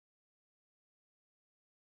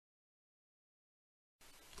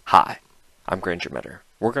Hi, I'm Granger Metter.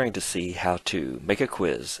 We're going to see how to make a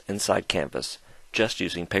quiz inside Canvas just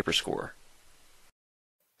using Paperscorer.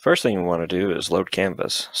 First thing we want to do is load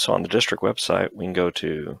Canvas. So on the district website, we can go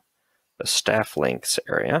to the staff links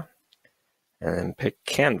area and then pick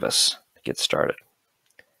Canvas to get started.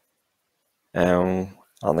 And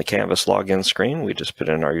on the Canvas login screen, we just put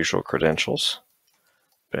in our usual credentials.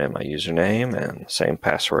 Put in my username and same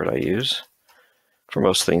password I use for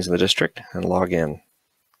most things in the district and log in.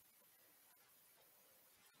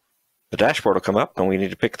 The dashboard will come up and we need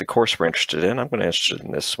to pick the course we're interested in. I'm going to be interested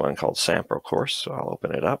in this one called Sample Course, so I'll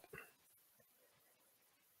open it up.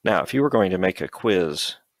 Now, if you were going to make a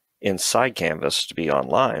quiz inside Canvas to be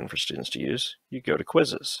online for students to use, you go to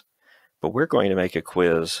Quizzes. But we're going to make a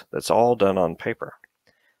quiz that's all done on paper.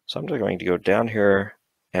 So I'm just going to go down here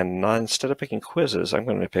and instead of picking Quizzes, I'm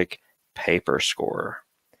going to pick Paperscorer.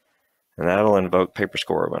 And that'll invoke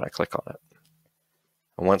Paperscorer when I click on it.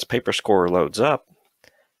 And once Paperscorer loads up,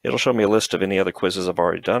 it'll show me a list of any other quizzes I've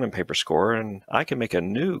already done in Paperscorer, and I can make a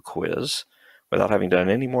new quiz without having done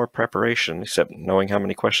any more preparation except knowing how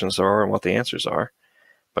many questions there are and what the answers are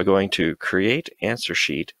by going to Create Answer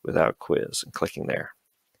Sheet Without Quiz and clicking there.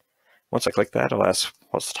 Once I click that, it'll ask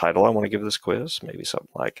what's the title I want to give this quiz, maybe something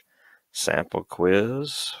like Sample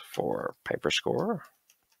Quiz for Paperscorer.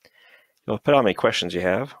 You'll put how many questions you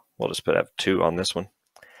have. We'll just have 2 on this one.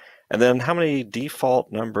 And then how many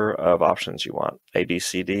default number of options you want. A, B,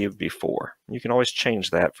 C, D would be 4. You can always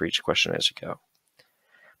change that for each question as you go.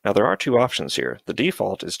 Now there are 2 options here. The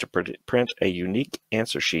default is to print a unique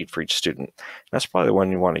answer sheet for each student. That's probably the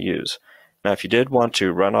one you want to use. Now if you did want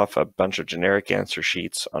to run off a bunch of generic answer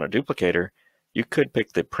sheets on a duplicator, you could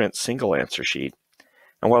pick the print single answer sheet.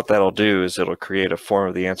 And what that'll do is it'll create a form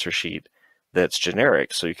of the answer sheet that's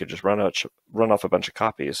generic, so you could just run off a bunch of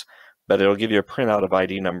copies. But it'll give you a printout of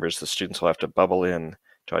ID numbers the students will have to bubble in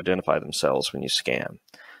to identify themselves when you scan.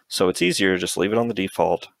 So it's easier to just leave it on the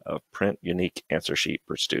default of print unique answer sheet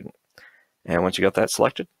per student. And once you got that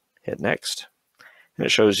selected, hit next. And it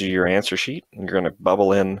shows you your answer sheet, and you're going to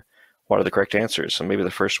bubble in what are the correct answers. So maybe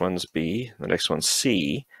the first one's B, the next one's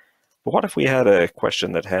C. But what if we had a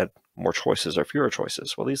question that had more choices or fewer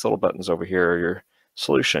choices? Well, these little buttons over here are your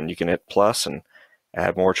solution. You can hit plus and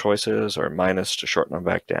add more choices or minus to shorten them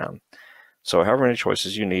back down. So however many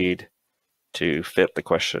choices you need to fit the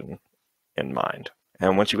question in mind.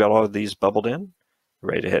 And once you've got all of these bubbled in,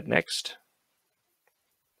 you're ready to hit next.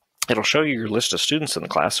 It'll show you your list of students in the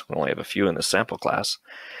class. We only have a few in the sample class.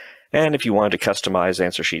 And if you wanted to customize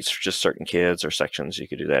answer sheets for just certain kids or sections, you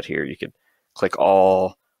could do that here. You could click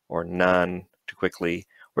all or none to quickly,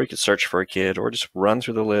 or you could search for a kid or just run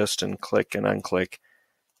through the list and click and unclick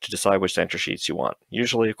to decide which answer sheets you want.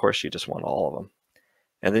 Usually, of course, you just want all of them.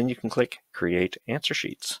 And then you can click Create Answer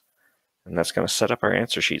Sheets. And that's going to set up our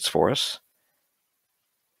answer sheets for us.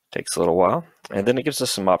 Takes a little while. And then it gives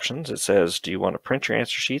us some options. It says, do you want to print your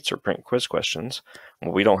answer sheets or print quiz questions?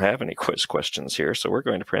 Well, we don't have any quiz questions here, so we're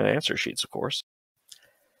going to print answer sheets, of course.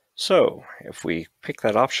 So if we pick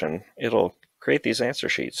that option, it'll create these answer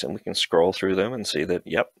sheets, and we can scroll through them and see that,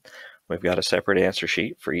 yep, we've got a separate answer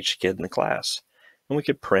sheet for each kid in the class. And we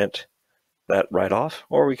could print that right off,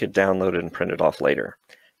 or we could download it and print it off later.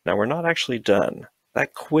 Now we're not actually done.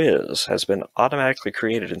 That quiz has been automatically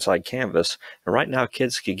created inside Canvas, and right now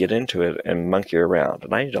kids can get into it and monkey around,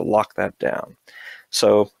 and I need to lock that down.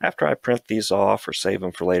 So after I print these off or save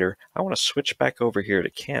them for later, I want to switch back over here to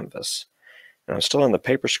Canvas. And I'm still on the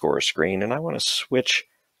Paperscorer screen, and I want to switch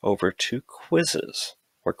over to Quizzes,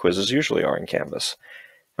 where quizzes usually are in Canvas.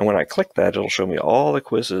 And when I click that, it'll show me all the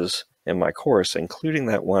quizzes in my course, including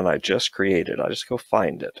that one I just created. I just go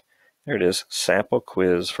find it. There it is, Sample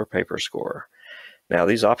Quiz for Paperscorer. Now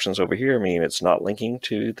these options over here mean it's not linking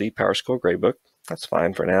to the PowerSchool gradebook. That's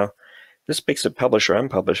fine for now. This makes it published or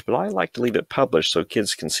unpublished, but I like to leave it published so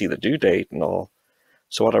kids can see the due date and all.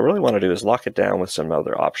 So what I really want to do is lock it down with some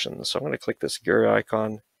other options. So I'm going to click this gear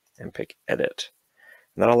icon and pick Edit.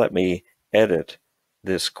 And that'll let me edit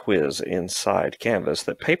this quiz inside Canvas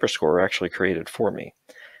that Paperscorer actually created for me.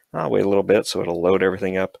 I'll wait a little bit so it'll load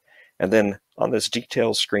everything up. And then on this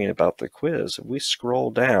details screen about the quiz, if we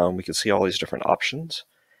scroll down, we can see all these different options.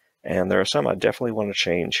 And there are some I definitely want to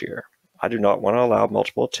change here. I do not want to allow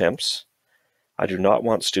multiple attempts. I do not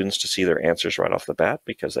want students to see their answers right off the bat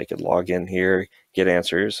because they could log in here, get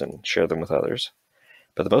answers, and share them with others.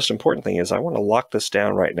 But the most important thing is I want to lock this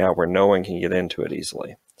down right now where no one can get into it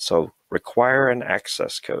easily. So require an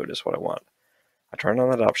access code is what I want. I turn on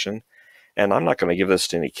that option. And I'm not going to give this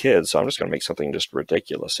to any kids, so I'm just going to make something just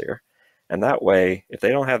ridiculous here. And that way, if they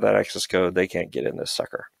don't have that access code, they can't get in this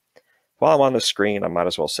sucker. While I'm on the screen, I might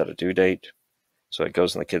as well set a due date. So it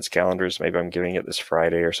goes in the kids' calendars. Maybe I'm giving it this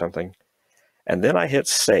Friday or something. And then I hit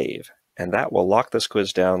save, and that will lock this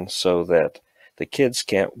quiz down so that the kids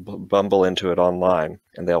can't bumble into it online,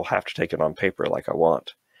 and they'll have to take it on paper like I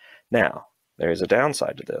want. Now, there is a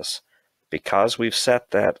downside to this. Because we've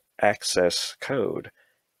set that access code,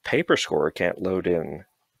 Paperscorer can't load in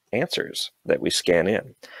answers that we scan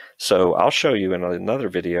in. So I'll show you in another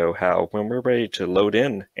video how when we're ready to load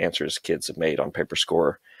in answers kids have made on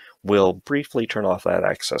Paperscorer, we'll briefly turn off that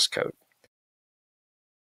access code.